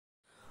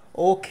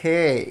Okay,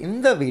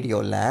 இந்த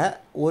வீடியோவில்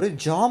ஒரு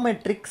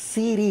ஜாமெட்ரிக்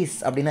சீரீஸ்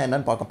அப்படின்னா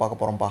என்னென்னு பார்க்க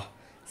போகிறோம்ப்பா.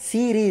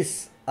 சீரீஸ்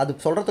அது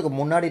சொல்கிறதுக்கு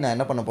முன்னாடி நான்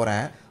என்ன பண்ண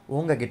போகிறேன்,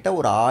 உங்ககிட்ட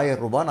ஒரு 1000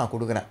 ரூபாய் நான்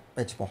கொடுக்குறேன்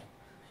வச்சுப்போம்.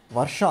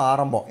 வருஷம்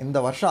ஆரம்பம், இந்த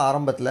வருஷம்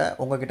ஆரம்பத்தில்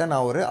உங்ககிட்ட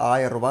நான் ஒரு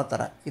 1000 ரூபாய்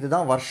தரேன்.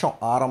 இதுதான் வருஷம்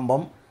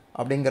ஆரம்பம்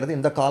அப்படிங்கிறது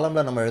இந்த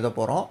காலமில் நம்ம எழுத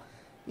போகிறோம்.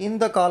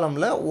 இந்த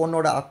காலமில்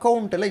உன்னோட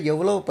அக்கௌண்ட்டில்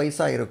எவ்வளோ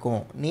பைசா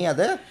இருக்கும், நீ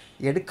அதை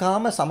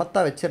எடுக்காமல்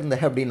சமத்தாக வச்சுருந்த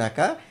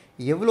அப்படின்னாக்கா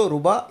எவ்வளோ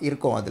ரூபா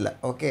இருக்கும் அதில்.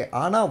 ஓகே,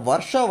 ஆனால்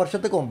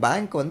வருஷத்துக்கு உன்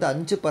பேங்க் வந்து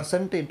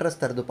 5%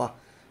 இன்ட்ரெஸ்ட் தருதுப்பா.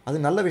 அது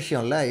நல்ல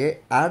விஷயம் இல்லை.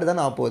 ஆட்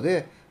தானே ஆகுது.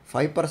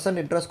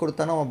 5% இன்ட்ரெஸ்ட்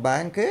கொடுத்தானா உன்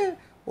பேங்க்கு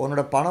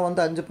உன்னோட பணம்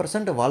வந்து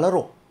 5%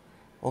 வளரும்.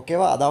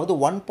 ஓகேவா, அதாவது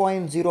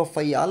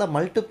 1.05ஆல்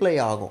மல்டிப்ளை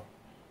ஆகும்.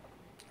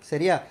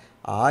 சரியா,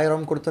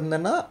 1000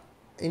 கொடுத்துருந்தேன்னா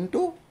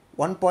இன்ட்டு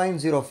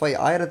 1.05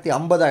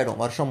 1050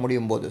 ஆகிடும் வருஷம்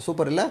முடியும் போது.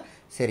 சூப்பர் இல்லை?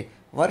 சரி,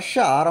 வருஷ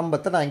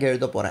ஆரம்பத்தை நான் இங்கே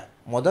எழுத போகிறேன்.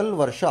 முதல்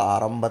வருஷ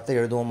ஆரம்பத்தை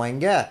எழுதுவோமா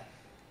இங்கே?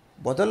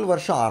 முதல்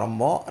வருஷம்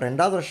ஆரம்பம்,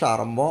 ரெண்டாவது வருஷம்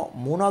ஆரம்பம்,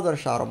 மூணாவது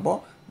வருஷம் ஆரம்பம்,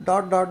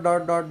 dot dot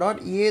dot dot dot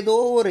ஏதோ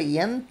ஒரு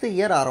nth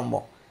இயர்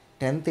ஆரம்பம்.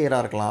 10th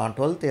இயராக இருக்கலாம்,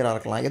 12th இயராக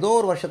இருக்கலாம். ஏதோ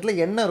ஒரு வருஷத்தில்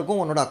என்ன இருக்கும்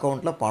உன்னோட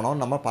அக்கௌண்ட்டில்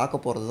பணம் நம்ம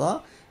பார்க்க போகிறது தான்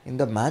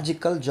இந்த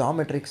மேஜிக்கல்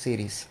ஜாமெட்ரிக்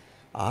சீரீஸ்.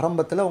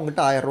 ஆரம்பத்தில்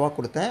உங்கள்கிட்ட 1000 ரூபா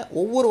கொடுத்தேன்.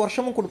 ஒவ்வொரு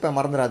வருஷமும் கொடுப்பேன்,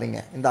 மறந்துடாதீங்க.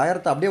 இந்த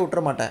 1000 அப்படியே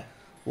விட்டுற மாட்டேன்.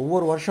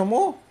 ஒவ்வொரு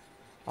வருஷமும்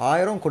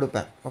 1000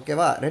 கொடுப்பேன்.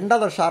 ஓகேவா,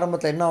 ரெண்டாவது வருஷம்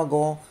ஆரம்பத்தில் என்ன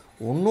ஆகும்,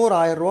 இன்னொரு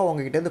 1000 ரூபா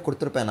உங்ககிட்டேருந்து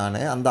கொடுத்துருப்பேன் நான்.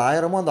 அந்த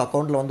 1000மும் அந்த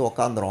அக்கௌண்ட்டில் வந்து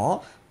உக்காந்துரும்.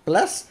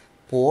 ப்ளஸ்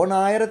போன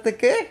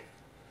 1000க்கு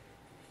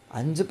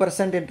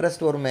 5%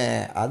 இன்ட்ரெஸ்ட் வருமே,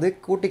 அது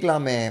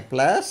கூட்டிக்கலாமே.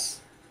 ப்ளஸ்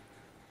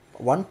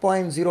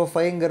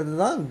 1.05ங்கிறது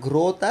தான்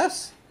க்ரோத் ஆஸ்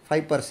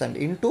 5%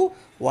 இன்ட்டு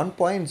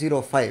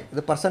 1.05.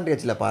 இது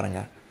பர்சன்டேஜில்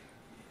பாருங்கள்.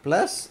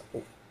 Plus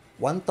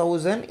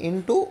 1000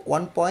 into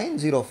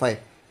 1.05.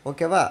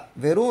 ஓகேவா,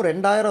 வெறும்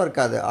 2000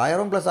 இருக்காது.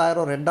 1000 +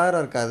 1000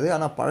 2000 இருக்காது.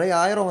 ஆனால் பழைய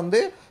 1000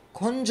 வந்து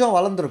கொஞ்சம்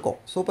வளர்ந்துருக்கும்.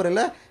 சூப்பர்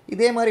இல்லை?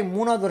 இதே மாதிரி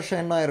மூணாவது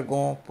வருஷம் என்ன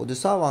இருக்கும்,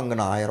 புதுசாக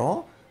வாங்கின 1000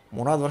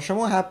 மூணாவது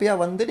வருஷமும்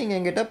ஹாப்பியாக வந்து நீங்கள்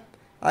எங்கிட்ட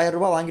 1000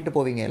 ரூபா வாங்கிட்டு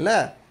போவீங்க இல்லை?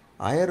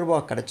 1000 ரூபா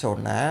கிடச்ச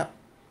உடனே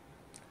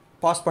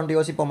பாஸ் பண்ணிட்டு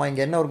யோசிப்போமா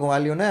இங்கே என்ன இருக்கும்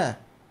வேல்யூன்னு.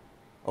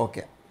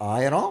 ஓகே,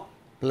 1000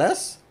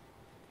 ப்ளஸ்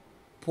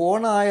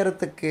போன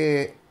 1000க்கு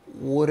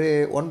ஒரு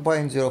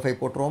 1.05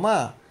 போட்டுருவோமா,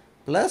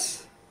 ப்ளஸ்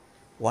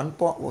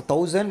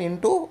 1000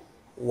 இன்ட்டு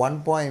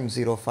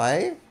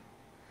 1.05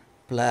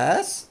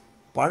 ப்ளஸ்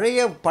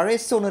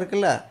பழையசு ஒன்று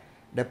இருக்குல்ல,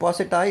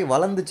 டெபாசிட் ஆகி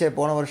வளர்ந்துச்சே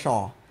போன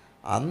வருஷம்,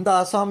 அந்த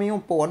அசாமியும்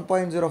இப்போ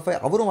 1.05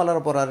 அவரும் வளர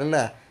போகிறாருல்ல.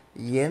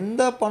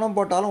 எந்த பணம்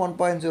போட்டாலும்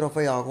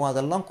 1.05 ஆகும்.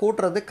 அதெல்லாம்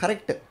கூட்டுறது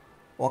கரெக்டு.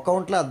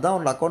 அக்கௌண்ட்டில் அதுதான்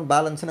உன்னோட அக்கௌண்ட்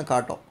பேலன்ஸ்னு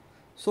காட்டும்.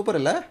 சூப்பர்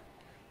இல்லை?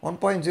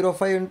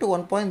 1.05 இன்ட்டு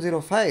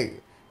 1.05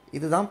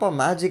 இதுதான்ப்பா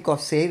மேஜிக்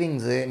ஆஃப்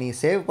சேவிங்ஸு. நீ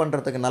சேவ்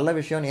பண்ணுறதுக்கு நல்ல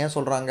விஷயம்னு ஏன்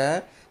சொல்கிறாங்க,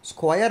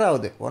 ஸ்கொயர்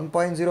ஆகுது.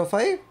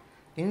 1.05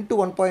 இன்ட்டு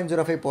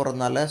 1.05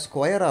 போடுறதுனால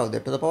ஸ்கொயர் ஆகுது,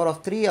 டு த பவர்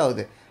ஆஃப் 3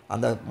 ஆகுது.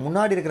 அந்த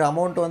முன்னாடி இருக்கிற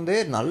அமௌண்ட் வந்து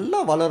நல்லா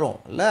வளரும்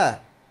இல்லை?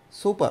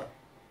 சூப்பர்.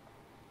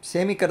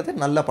 சேமிக்கிறது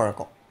நல்ல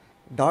பழக்கம்.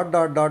 டாட்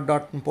டாட் டாட்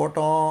டாட்னு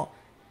போட்டோம்.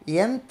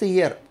 nth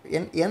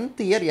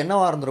இயர்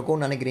என்னவாக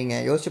இருந்திருக்கும்னு நினைக்கிறீங்க,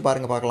 யோசிச்சு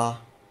பாருங்கள் பார்க்கலாம்.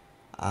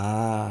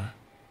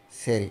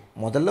 சரி,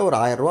 முதல்ல ஒரு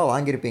 1000 ரூபா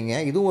வாங்கியிருப்பீங்க.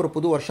 இதுவும் ஒரு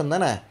புது வருஷம்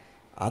தானே.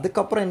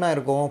 அதுக்கப்புறம் என்ன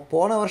இருக்கும்,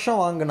 போன வருஷம்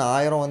வாங்கின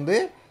 1000 வந்து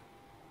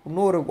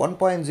இன்னொரு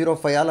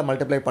 1.05ஆல்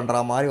மல்டிப்ளை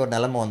பண்ணுற மாதிரி ஒரு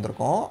நிலைமை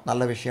வந்திருக்கும்.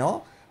 நல்ல விஷயம்.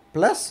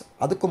 ப்ளஸ்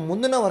அதுக்கு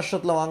முந்தின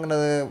வருஷத்தில்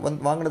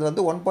வாங்கினது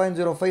வந்து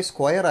 1.05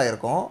 ஸ்கொயர்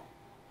ஆகிருக்கும்.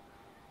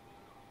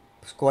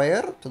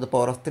 Square to the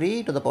power of 3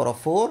 to the power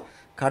of 4.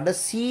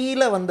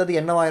 கடைசியில் வந்தது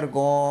என்னவாக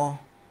இருக்கும்,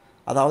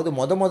 அதாவது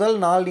முதல்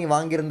நாள் நீ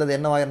வாங்கியிருந்தது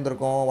என்னவாக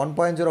இருந்திருக்கும்,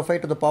 1.05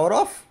 to the power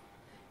of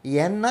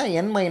n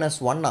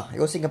n-1.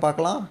 யோசிங்க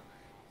பார்க்கலாம்.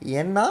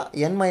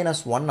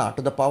 n-1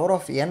 to the power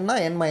of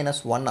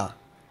n-1.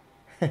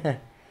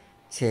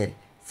 சரி,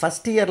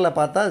 ஃபஸ்ட் இயரில்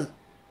பார்த்தா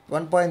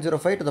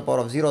 1.05 டு த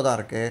பவர் ஆஃப் 0 தான்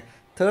இருக்குது.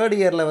 தேர்ட்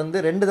இயரில் வந்து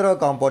 2 தடவை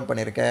காம்பவுண்ட்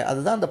பண்ணியிருக்கேன்.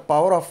 அதுதான் அந்த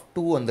பவர் ஆஃப்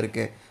 2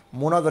 வந்திருக்கு.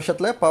 மூணாவது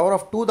வருஷத்தில் பவர்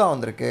ஆஃப் 2 தான்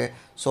வந்திருக்கு.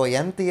 ஸோ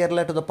nth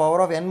இயரில் to the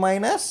power of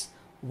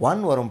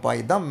n-1 வரும்பா.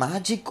 இதுதான்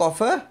magic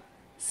of a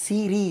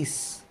series.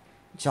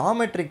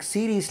 Geometric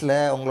சீரீஸில்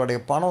உங்களுடைய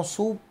பணம்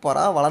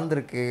சூப்பராக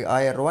வளர்ந்துருக்கு.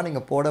 1000 ரூபா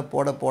நீங்கள் போட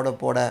போட போட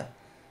போட.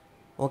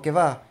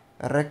 ஓகேவா,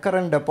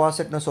 ரெக்கரண்ட்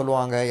டெபாசிட்னு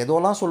சொல்லுவாங்க,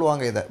 எதோலாம்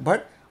சொல்லுவாங்க இதை.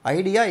 பட்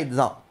ஐடியா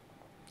இதுதான்.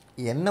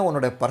 என்ன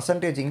உன்னோட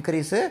பர்சன்டேஜ்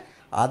இன்க்ரீஸு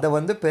அதை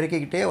வந்து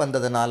பெருக்கிக்கிட்டே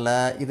வந்ததுனால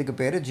இதுக்கு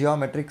பேர்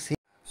ஜியோமெட்ரிக்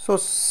ஸோ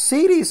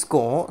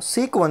சீரீஸ்க்கும்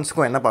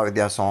சீக்வன்ஸுக்கும் என்னப்பா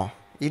வித்தியாசம்?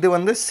 இது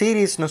வந்து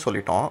சீரீஸ்னு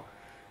சொல்லிட்டோம்.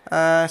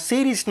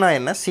 சீரீஸ்னால்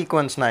என்ன,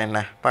 சீக்வன்ஸ்னால் என்ன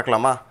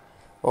பார்க்கலாமா?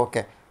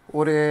 ஓகே,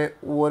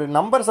 ஒரு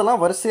நம்பர்ஸ்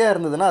எல்லாம் வரிசையாக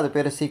இருந்ததுன்னா அது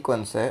பேர்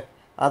சீக்வன்ஸு.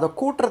 அதை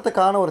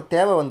கூட்டுறதுக்கான ஒரு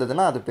தேவை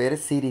வந்ததுன்னா அது பேர்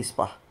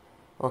சீரீஸ்ப்பா.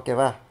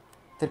 ஓகேவா,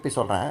 திருப்பி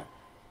சொல்கிறேன்.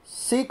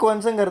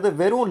 சீக்வன்ஸுங்கிறது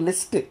வெறும்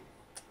லிஸ்ட்டு,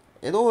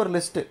 ஏதோ ஒரு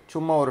லிஸ்ட்டு,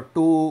 சும்மா ஒரு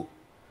 2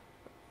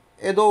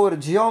 ஏதோ ஒரு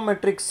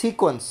ஜியோமெட்ரிக்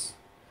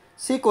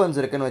சீக்வன்ஸ்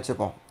இருக்குதுன்னு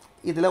வச்சுப்போம்.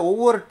 இதில்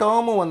ஒவ்வொரு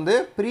டேர்மும் வந்து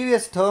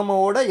ப்ரீவியஸ்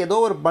டேர்மோட ஏதோ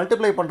ஒரு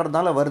மல்டிப்ளை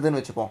பண்ணுறதுனால வருதுன்னு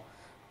வச்சுப்போம்.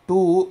 2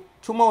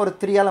 சும்மா ஒரு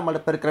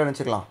 3ஆல் பெருக்கிறேன்னு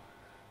வச்சுக்கலாம்.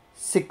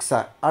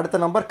 6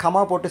 அடுத்த நம்பர்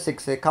கமா போட்டு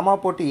 6 கமா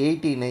போட்டு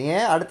 18.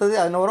 ஏன் அடுத்தது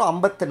அது வரும்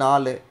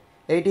 54.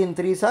 18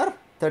 3s are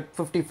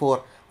 54.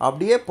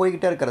 அப்படியே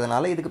போய்கிட்டே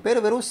இருக்கிறதுனால இதுக்கு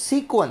பேர் வெறும்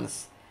சீக்வன்ஸ்,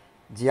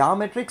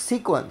 ஜியாமெட்ரிக்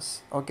சீக்வன்ஸ்.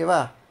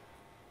 ஓகேவா?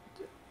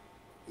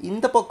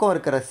 இந்த பக்கம்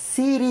இருக்கிற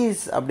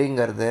சீரீஸ்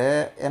அப்படிங்கிறது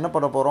என்ன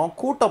பண்ண போகிறோம்,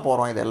 கூட்ட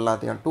போகிறோம். இது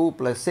எல்லாத்தையும் 2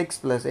 + 6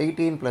 +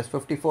 18 +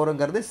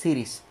 54ங்கிறது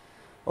சீரீஸ்.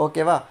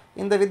 ஓகேவா?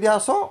 இந்த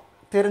வித்தியாசம்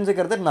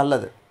தெரிஞ்சுக்கிறது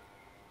நல்லது.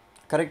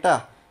 கரெக்டாக?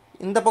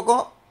 இந்த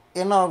பக்கம்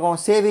என்ன ஆகும்,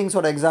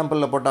 சேவிங்ஸோட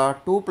எக்ஸாம்பிளில் போட்டால்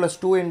 2 +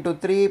 2 ×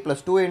 3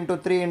 + 2 ×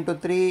 3 ×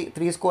 3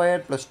 3²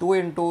 + 2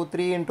 ×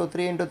 3 ×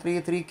 3 ×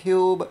 3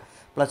 3³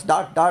 +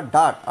 டாட் டாட்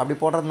டாட் அப்படி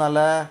போடுறதுனால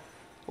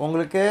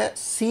உங்களுக்கு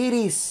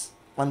சீரீஸ்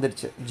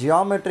வந்துடுச்சு,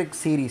 ஜியாமெட்ரிக்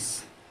சீரீஸ்.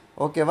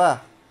 ஓகேவா?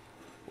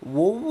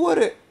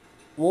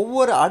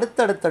 ஒவ்வொரு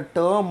அடுத்தடுத்த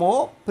டேர்மோ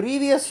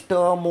ப்ரீவியஸ்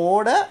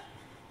டேர்மோட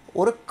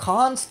ஒரு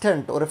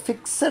கான்ஸ்டன்ட், ஒரு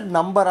ஃபிக்ஸட்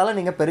நம்பரால்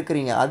நீங்கள்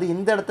பெருக்கிறீங்க. அது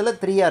இந்த இடத்துல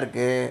 3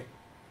 இருக்குது,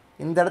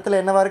 இந்த இடத்துல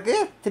என்னவா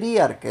இருக்குது, 3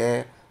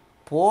 இருக்குது.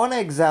 போன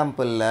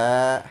எக்ஸாம்பிளில்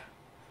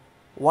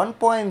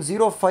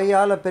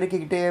 1.05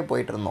 பெருக்கிக்கிட்டே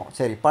போயிட்டு இருந்தோம்.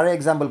 சரி, பழைய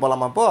எக்ஸாம்பிள்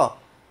போகலாமா? இப்போது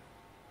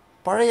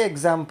பழைய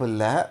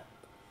எக்ஸாம்பிளில்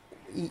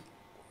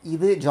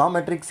இது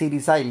ஜியாமெட்ரிக்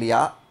சீரீஸாக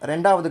இல்லையா?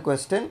 ரெண்டாவது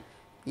கொஸ்டின்,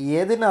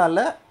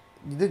 எதனால்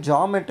இது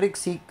ஜியாமெட்ரிக்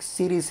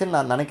சீரீஸ்ன்னு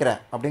நான் நினைக்கிறேன்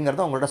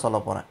அப்படிங்கிறத உங்கள்கிட்ட சொல்ல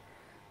போகிறேன்.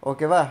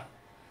 ஓகேவா?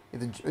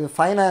 இது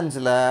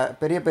ஃபைனான்ஸில்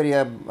பெரிய பெரிய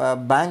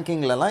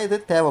பேங்கிங்லலாம் இது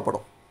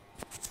தேவைப்படும்.